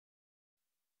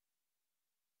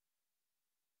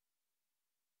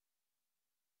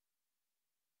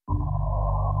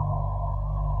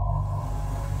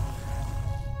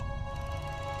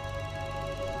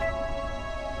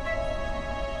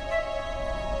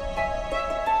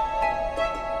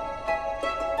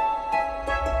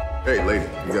Hey, lady,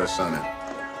 you gotta sign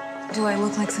in. Do I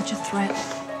look like such a threat?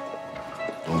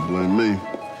 Don't blame me.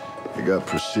 They got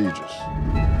procedures.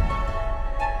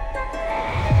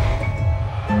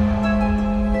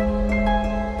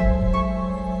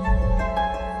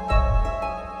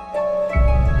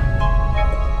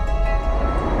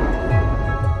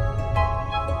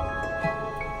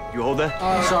 You hold that?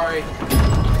 Sorry.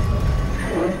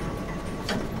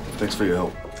 Thanks for your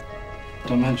help.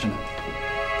 Don't mention it.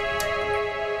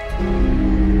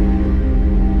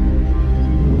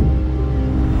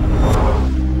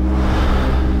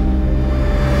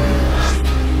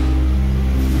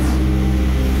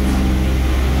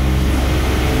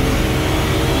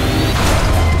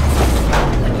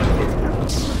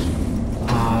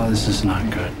 This is not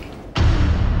good.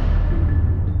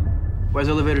 Why is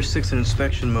elevator 6 in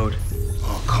inspection mode?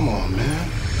 Oh, come on, man.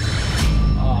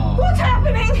 What's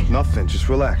happening? Nothing, just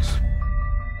relax.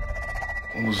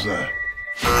 What was that?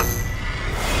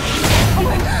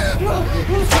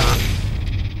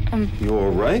 You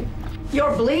all right?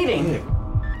 You're bleeding.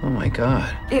 Oh my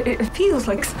God. It feels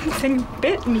like something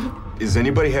bit me. Does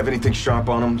anybody have anything sharp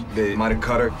on them? They might have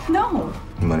cut her. No.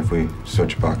 You mind if we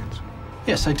search your pockets?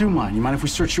 Yes, I do mind. You mind if we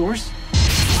search yours?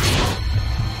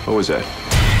 What was that?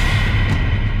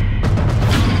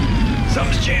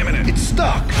 Something's jamming it. It's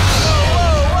stuck!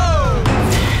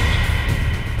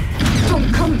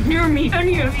 Don't come near me,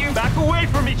 any of you. Back away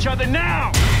from each other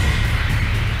now!